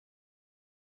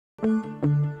My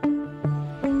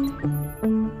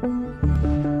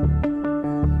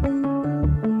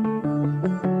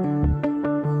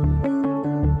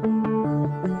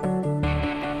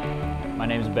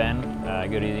name is Ben. I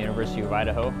go to the University of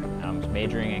Idaho. I'm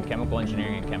majoring in chemical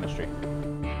engineering and chemistry.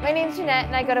 My name is Jeanette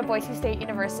and I go to Boise State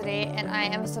University and I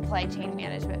am a supply chain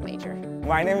management major.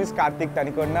 My name is Karthik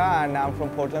Tanikonna and I'm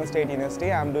from Portland State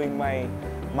University. I'm doing my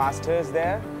master's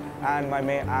there and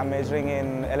I'm majoring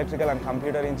in electrical and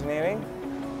computer engineering.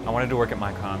 I wanted to work at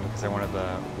Micron because they're one of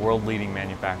the world-leading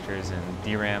manufacturers in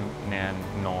DRAM, NAND,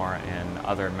 NOR, and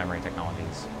other memory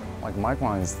technologies. Like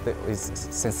Micron is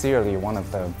sincerely one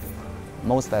of the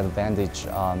most advantaged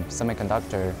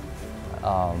semiconductor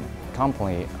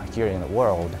company here in the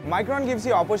world. Micron gives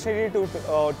you opportunity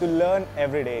to learn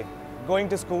every day. Going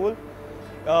to school,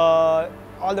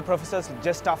 all the professors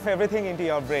just stuff everything into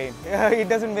your brain. It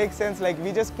doesn't make sense, like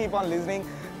we just keep on listening,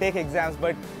 take exams,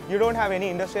 but you don't have any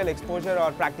industrial exposure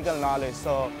or practical knowledge.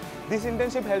 So this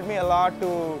internship helped me a lot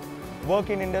to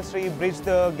work in industry, bridge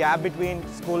the gap between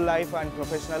school life and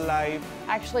professional life.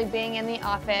 Actually being in the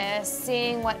office,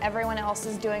 seeing what everyone else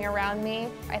is doing around me,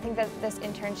 I think that this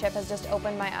internship has just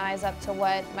opened my eyes up to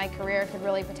what my career could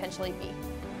really potentially be.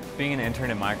 Being an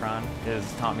intern at Micron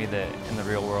has taught me that in the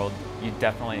real world,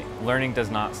 learning does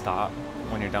not stop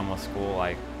when you're done with school.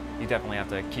 Like, you definitely have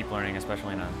to keep learning,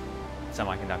 especially in a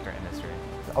semiconductor industry.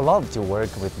 I love to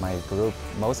work with my group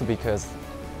mostly because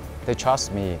they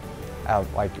trust me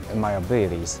like in my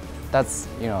abilities. That's,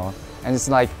 and it's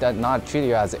like that not treat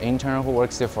you as an intern who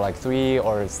works there for like 3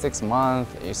 or 6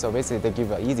 months. So basically they give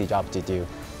you an easy job to do.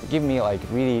 They give me like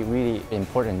really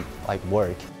important like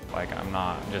work. Like, I'm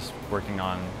not just working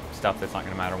on stuff that's not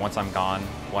going to matter. Once I'm gone,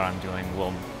 what I'm doing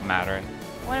will matter.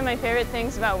 One of my favorite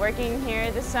things about working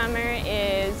here this summer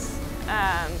is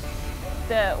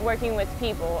working with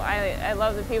people. I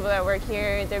love the people that work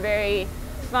here. They're very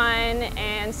fun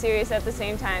and serious at the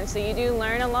same time. So you do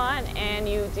learn a lot and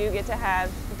you do get to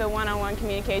have the one-on-one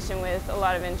communication with a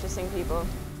lot of interesting people.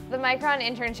 The Micron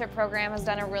Internship program has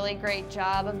done a really great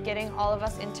job of getting all of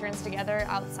us interns together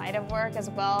outside of work as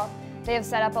well. They have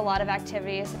set up a lot of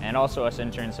activities. And also us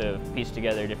interns have pieced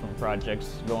together different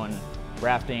projects, going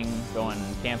rafting, going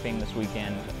camping this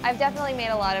weekend. I've definitely made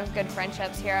a lot of good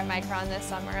friendships here at Micron this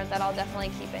summer that I'll definitely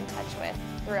keep in touch with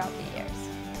throughout the years.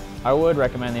 I would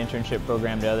recommend the internship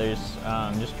program to others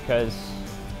just because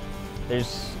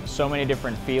there's so many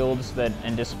different fields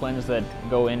and disciplines that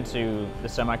go into the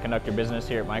semiconductor business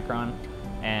here at Micron,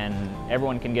 and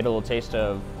everyone can get a little taste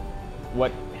of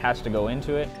what has to go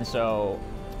into it. And so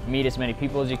meet as many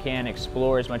people as you can,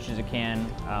 explore as much as you can,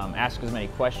 ask as many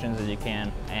questions as you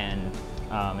can, and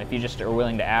if you just are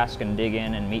willing to ask and dig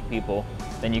in and meet people,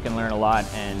 then you can learn a lot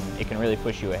and it can really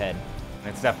push you ahead.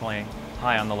 It's definitely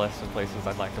high on the list of places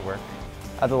I'd like to work.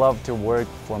 I'd love to work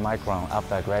for Micron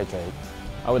after I graduate.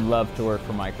 I would love to work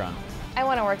for Micron. I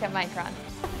want to work at Micron.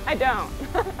 I don't.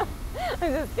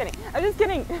 I'm just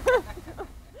kidding.